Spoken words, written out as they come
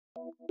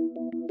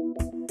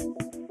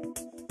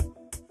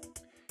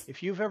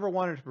If you've ever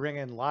wanted to bring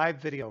in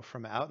live video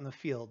from out in the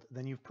field,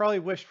 then you've probably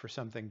wished for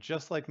something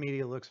just like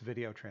Medialooks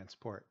Video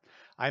Transport.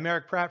 I'm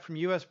Eric Pratt from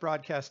US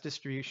Broadcast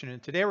Distribution,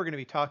 and today we're going to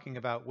be talking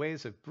about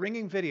ways of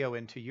bringing video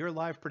into your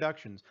live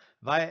productions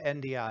via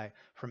NDI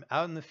from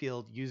out in the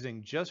field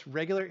using just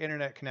regular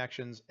internet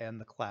connections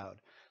and the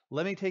cloud.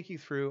 Let me take you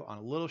through on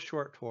a little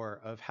short tour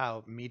of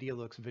how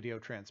Medialooks Video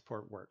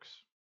Transport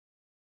works.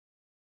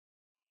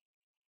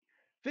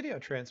 Video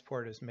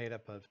transport is made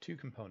up of two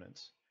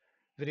components: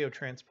 Video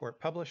Transport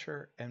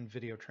Publisher and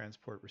Video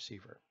Transport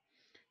Receiver.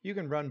 You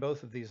can run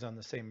both of these on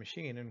the same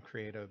machine and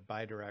create a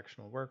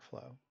bidirectional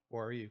workflow,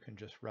 or you can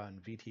just run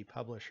VT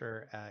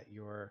Publisher at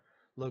your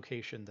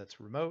location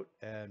that's remote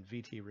and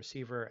VT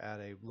Receiver at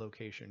a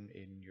location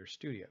in your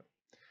studio.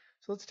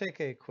 So let's take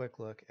a quick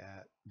look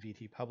at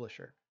VT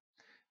Publisher.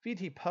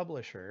 VT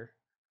Publisher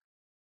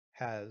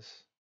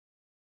has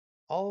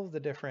all of the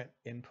different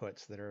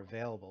inputs that are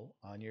available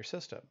on your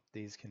system.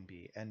 These can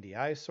be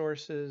NDI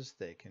sources,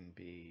 they can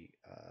be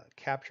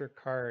capture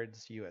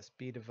cards,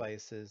 USB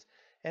devices,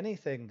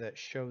 anything that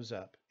shows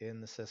up in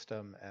the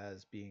system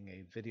as being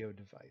a video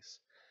device.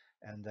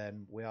 And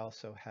then we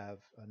also have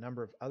a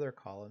number of other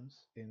columns,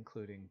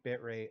 including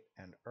bitrate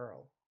and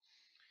URL.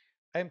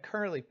 I am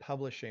currently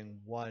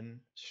publishing one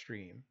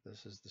stream.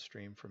 This is the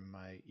stream from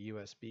my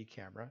USB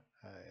camera.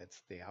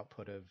 It's the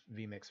output of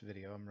vMix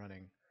video. I'm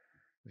running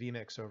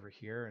vMix over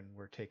here, and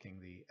we're taking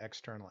the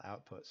external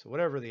output. So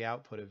whatever the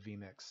output of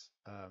vMix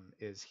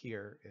is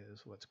here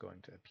is what's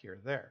going to appear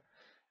there.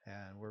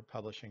 And we're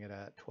publishing it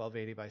at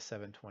 1280 by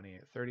 720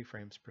 at 30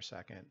 frames per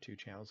second, 2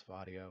 channels of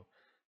audio.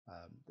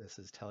 This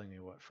is telling me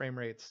what frame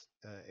rates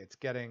it's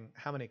getting,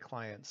 how many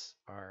clients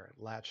are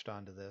latched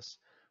onto this,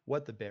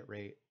 what the bit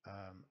rate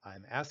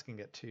I'm asking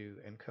it to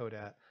encode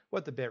at,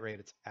 what the bit rate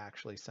it's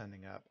actually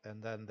sending up,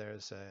 and then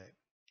there's a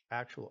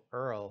actual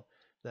URL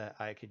that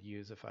I could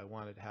use if I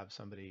wanted to have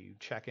somebody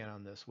check in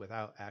on this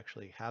without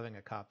actually having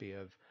a copy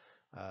of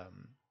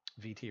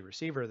VT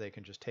Receiver. They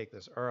can just take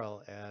this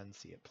URL and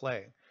see it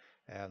playing.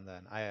 And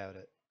then I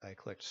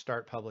clicked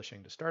Start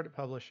Publishing to start it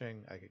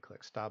publishing. I could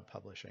click Stop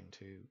Publishing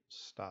to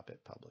stop it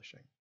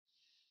publishing.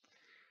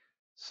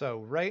 So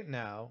right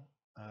now,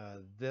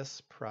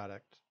 this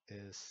product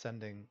is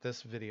sending,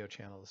 this video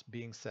channel is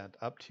being sent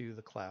up to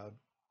the cloud,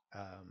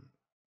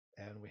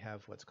 and we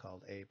have what's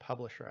called a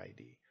publisher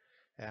ID.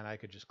 And I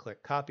could just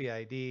click copy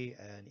ID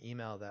and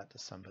email that to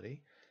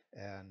somebody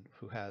and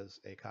who has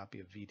a copy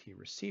of VT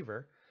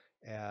Receiver,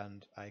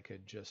 and I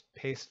could just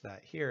paste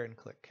that here and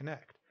click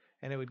connect.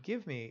 And it would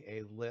give me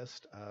a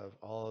list of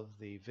all of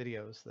the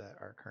videos that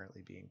are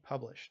currently being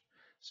published.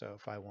 So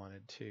if I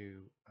wanted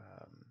to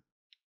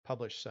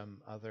publish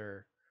some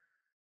other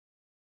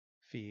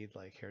feed,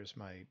 like here's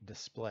my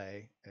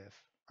display,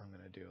 if I'm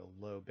going to do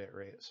a low bit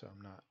rate so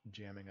I'm not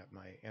jamming up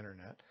my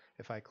internet,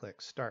 if I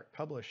click start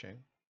publishing,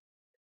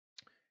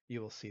 you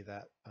will see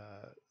that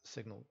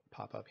signal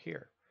pop up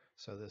here.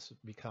 So this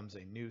becomes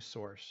a new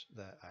source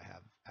that I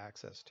have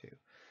access to.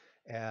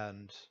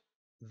 And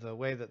the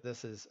way that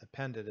this is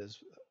appended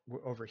is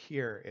over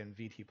here in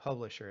VT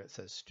Publisher, it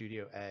says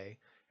Studio A,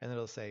 and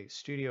it'll say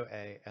Studio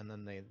A, and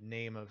then the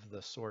name of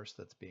the source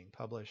that's being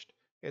published,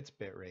 its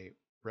bitrate,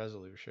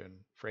 resolution,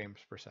 frames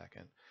per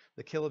second,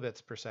 the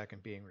kilobits per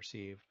second being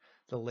received,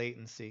 the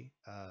latency.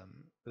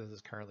 This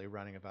is currently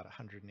running about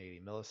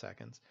 180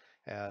 milliseconds.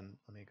 And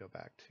let me go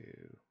back to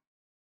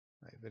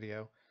my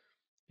video.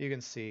 You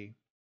can see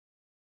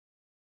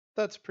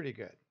that's pretty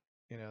good.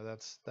 You know,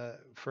 that's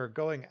for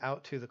going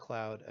out to the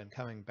cloud and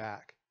coming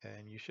back,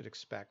 and you should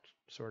expect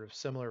sort of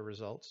similar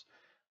results.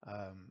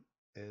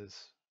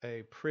 Is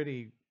a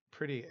pretty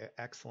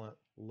excellent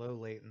low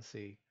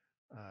latency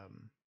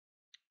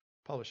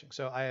publishing.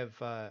 So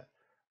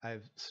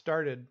I've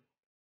started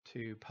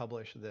to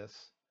publish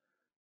this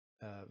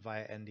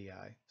via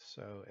NDI.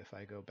 So if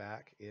I go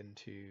back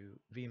into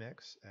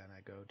vMix and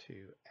I go to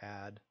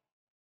add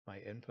my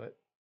input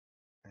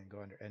and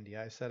go under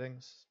NDI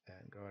settings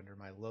and go under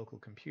my local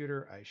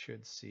computer, I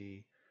should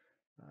see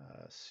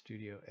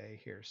Studio A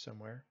here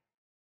somewhere.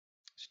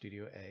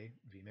 Studio A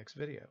vMix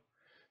video.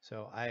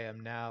 So I am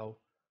now,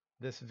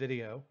 this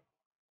video,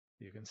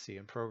 you can see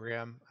in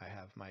program, I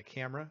have my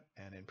camera,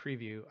 and in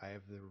preview, I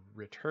have the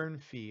return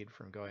feed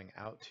from going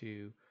out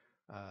to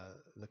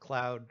the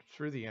cloud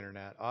through the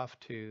internet off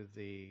to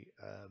the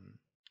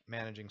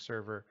managing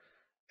server,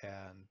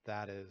 and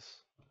that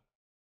is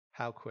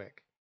how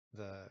quick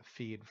the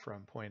feed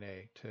from point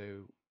A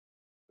to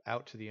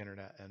out to the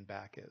internet and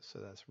back is. So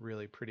that's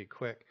really pretty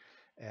quick.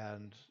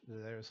 And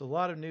there's a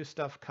lot of new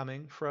stuff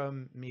coming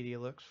from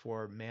Medialooks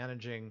for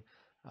managing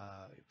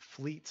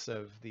fleets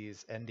of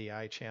these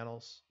NDI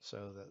channels,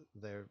 so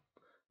that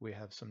we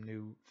have some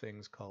new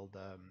things called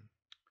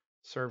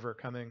server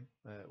coming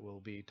that we'll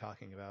be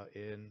talking about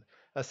in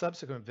a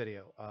subsequent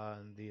video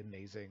on the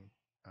amazing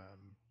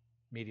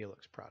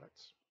Medialooks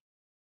products.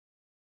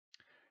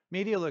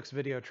 Medialooks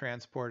video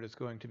transport is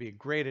going to be a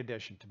great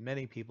addition to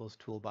many people's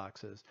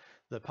toolboxes.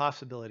 The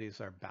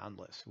possibilities are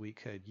boundless. We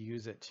could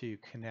use it to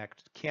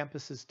connect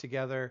campuses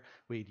together.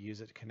 We'd use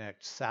it to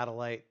connect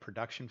satellite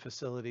production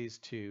facilities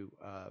to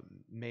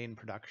main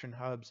production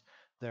hubs.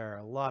 There are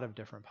a lot of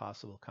different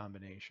possible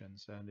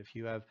combinations. And if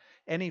you have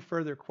any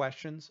further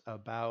questions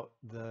about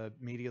the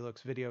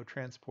Medialooks video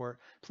transport,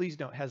 please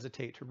don't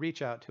hesitate to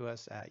reach out to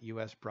us at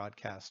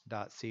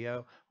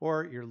usbroadcast.co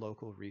or your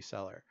local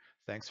reseller.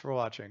 Thanks for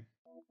watching.